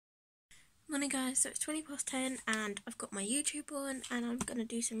Morning guys, so it's 10:20 and I've got my YouTube on and I'm going to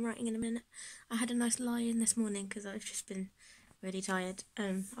do some writing in a minute. I had a nice lie-in this morning because I've just been really tired.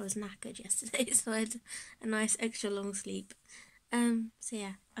 I was knackered yesterday so I had a nice extra long sleep. So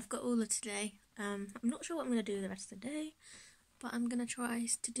yeah, I've got all of today. I'm not sure what I'm going to do the rest of the day, but I'm going to try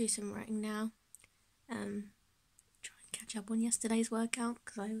to do some writing now. Try and catch up on yesterday's workout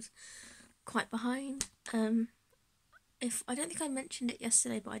because I was quite behind. I don't think I mentioned it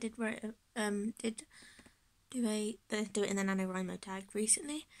yesterday, but I did write do it in the Nanowrimo tag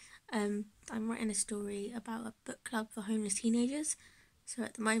recently. I'm writing a story about a book club for homeless teenagers. So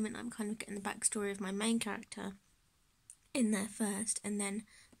at the moment I'm kind of getting the backstory of my main character in there first, and then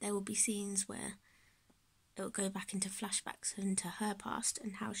there will be scenes where it will go back into flashbacks into her past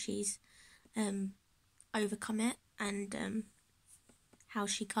and how she's overcome it, and how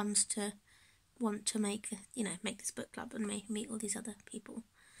she comes to want to make this book club and meet all these other people.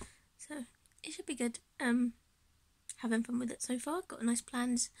 So it should be good. Having fun with it so far. Got nice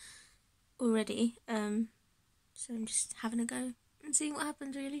plans already. So I'm just having a go and seeing what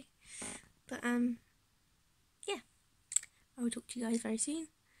happens really. But yeah, I will talk to you guys very soon.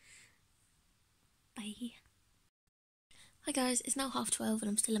 Bye. Hi guys, it's now 12:30 and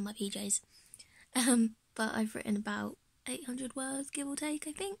I'm still in my PJs. But I've written about 800 words, give or take,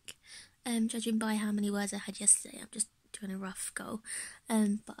 I think. Judging by how many words I had yesterday, I'm just doing a rough goal.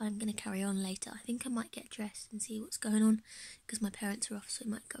 But I'm going to carry on later. I think I might get dressed and see what's going on, because my parents are off, so I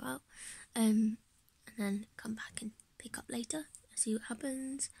might go out. And then come back and pick up later, see what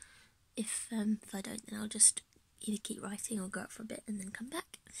happens. If I don't, then I'll just either keep writing or go out for a bit and then come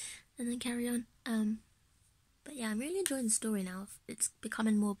back, and then carry on. But yeah, I'm really enjoying the story now. It's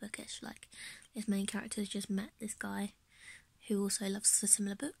becoming more bookish. Like, this main character has just met this guy who also loves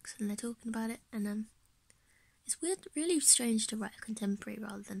similar books, and they're talking about it, and it's weird, really strange to write a contemporary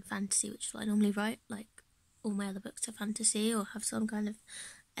rather than fantasy, which is what I normally write. Like, all my other books are fantasy or have some kind of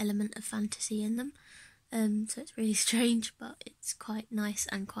element of fantasy in them, so it's really strange, but it's quite nice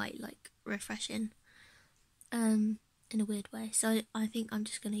and quite, like, refreshing, in a weird way. So I think I'm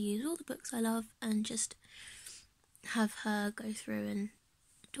just going to use all the books I love and just have her go through and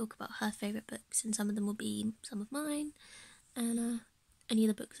talk about her favourite books, and some of them will be some of mine, and any of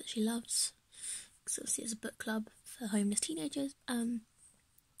the books that she loves, because obviously it's a book club for homeless teenagers.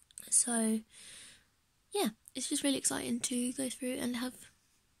 So yeah, it's just really exciting to go through and have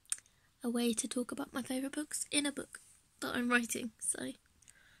a way to talk about my favourite books in a book that I'm writing. So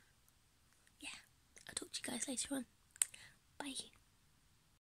yeah, I'll talk to you guys later on. Bye.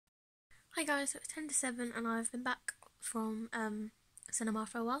 Hi guys, so it's 10:07 and I've been back from cinema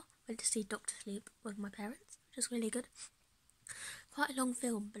for a while. Went to see Doctor Sleep with my parents, which was really good. Quite a long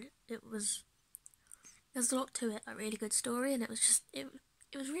film, but there's a lot to it, a really good story, and it was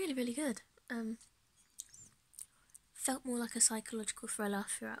really, really good. Felt more like a psychological thriller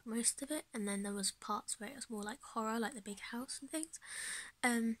throughout most of it, and then there was parts where it was more like horror, like the big house and things.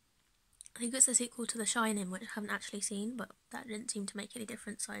 I think it's a sequel to The Shining, which I haven't actually seen, but that didn't seem to make any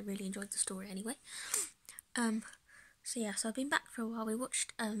difference, so I really enjoyed the story anyway. So yeah, so I've been back for a while. We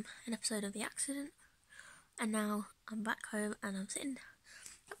watched an episode of The Accident, and now I'm back home and I'm sitting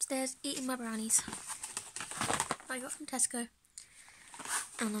upstairs eating my brownies I got from Tesco,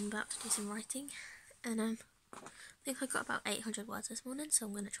 and I'm about to do some writing, and I think I got about 800 words this morning, so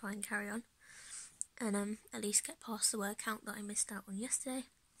I'm going to try and carry on and at least get past the word count that I missed out on yesterday,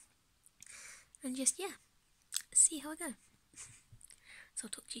 and just, yeah, see how I go. So I'll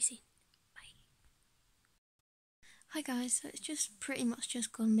talk to you soon. Bye. Hi guys, so it's just pretty much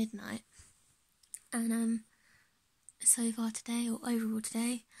just gone midnight, and so far today, or overall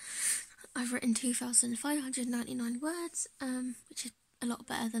today, I've written 2,599 words, which is a lot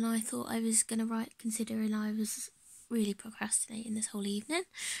better than I thought I was going to write, considering I was really procrastinating this whole evening.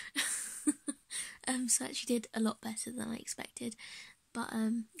 So I actually did a lot better than I expected, but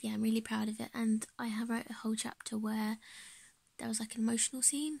yeah, I'm really proud of it. And I have wrote a whole chapter where there was like an emotional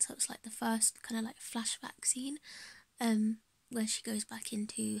scene, so it's like the first kind of like flashback scene, where she goes back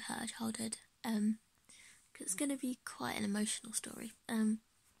into her childhood, because it's going to be quite an emotional story.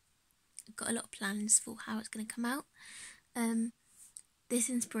 I've got a lot of plans for how it's going to come out. This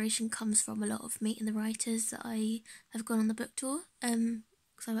inspiration comes from a lot of meeting the writers that I have gone on the book tour,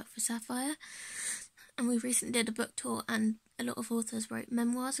 because I work for Sapphire, and we recently did a book tour, and a lot of authors wrote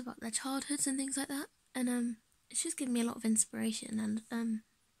memoirs about their childhoods and things like that, and it's just given me a lot of inspiration, and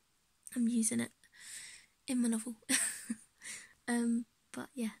I'm using it in my novel. But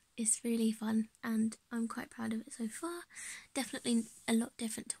yeah, it's really fun and I'm quite proud of it so far. Definitely a lot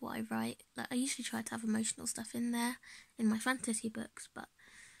different to what I write. Like, I usually try to have emotional stuff in there in my fantasy books, but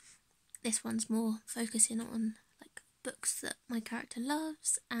this one's more focusing on like books that my character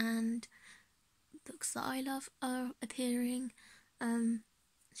loves and books that I love are appearing.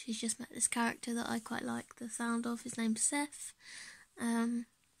 She's just met this character that I quite like the sound of. His name's Seth. You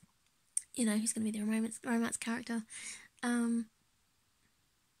know, he's going to be the romance character.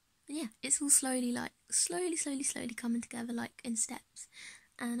 Yeah, it's all slowly coming together, like in steps,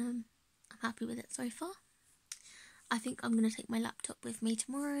 and I'm happy with it so far. I think I'm going to take my laptop with me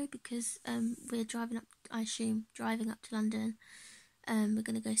tomorrow because we're driving up to London. We're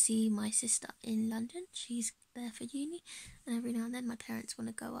going to go see my sister in London. She's there for uni, and every now and then my parents want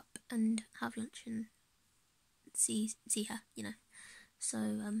to go up and have lunch and see her, you know. So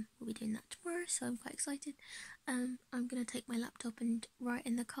we'll be doing that tomorrow, so I'm quite excited. I'm going to take my laptop and write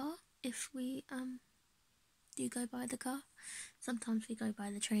in the car if we do go by the car. Sometimes we go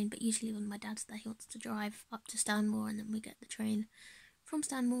by the train, but usually when my dad's there he wants to drive up to Stanmore and then we get the train from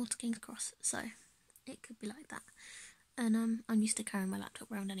Stanmore to King's Cross, so it could be like that. And I'm used to carrying my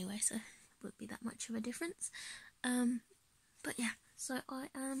laptop around anyway, so it wouldn't be that much of a difference. But yeah, so I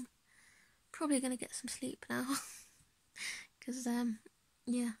am probably going to get some sleep now because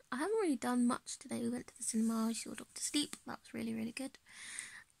yeah, I haven't really done much today. We went to the cinema, I saw Doctor Sleep, that was really, really good.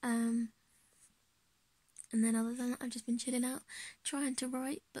 And then other than that, I've just been chilling out, trying to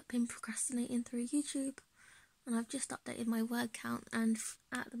write, but been procrastinating through YouTube. And I've just updated my word count, and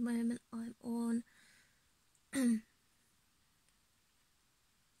at the moment I'm on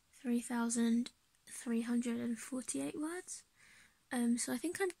 3,348 words. So I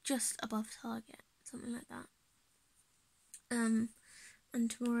think I'm just above target, something like that. And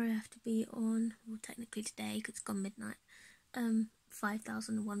tomorrow I have to be on, well technically today because it's gone midnight,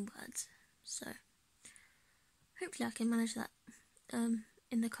 5,001 words. So hopefully I can manage that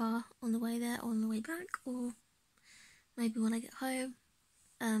in the car on the way there or on the way back, or maybe when I get home.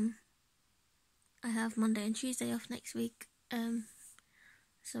 I have Monday and Tuesday off next week,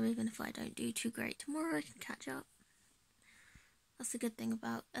 so even if I don't do too great tomorrow, I can catch up. That's the good thing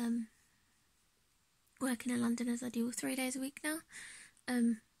about working in London, as I do 3 days a week now.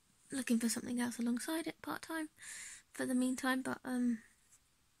 Looking for something else alongside it, part-time, for the meantime, but I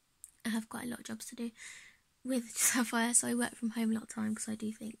have quite a lot of jobs to do with Sapphire, so I work from home a lot of time because I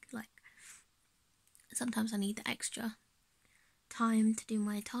do think, like, sometimes I need the extra time to do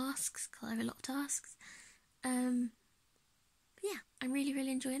my tasks, because I have a lot of tasks. But yeah, I'm really,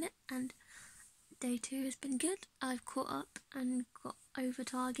 really enjoying it, and day 2 has been good. I've caught up and got over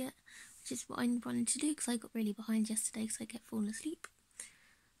target, which is what I wanted to do, because I got really behind yesterday because I kept falling asleep,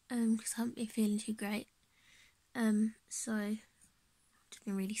 because I haven't been feeling too great. So I've just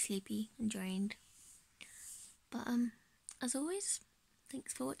been really sleepy and drained. But as always,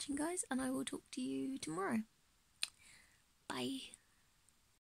 thanks for watching, guys, and I will talk to you tomorrow. Bye.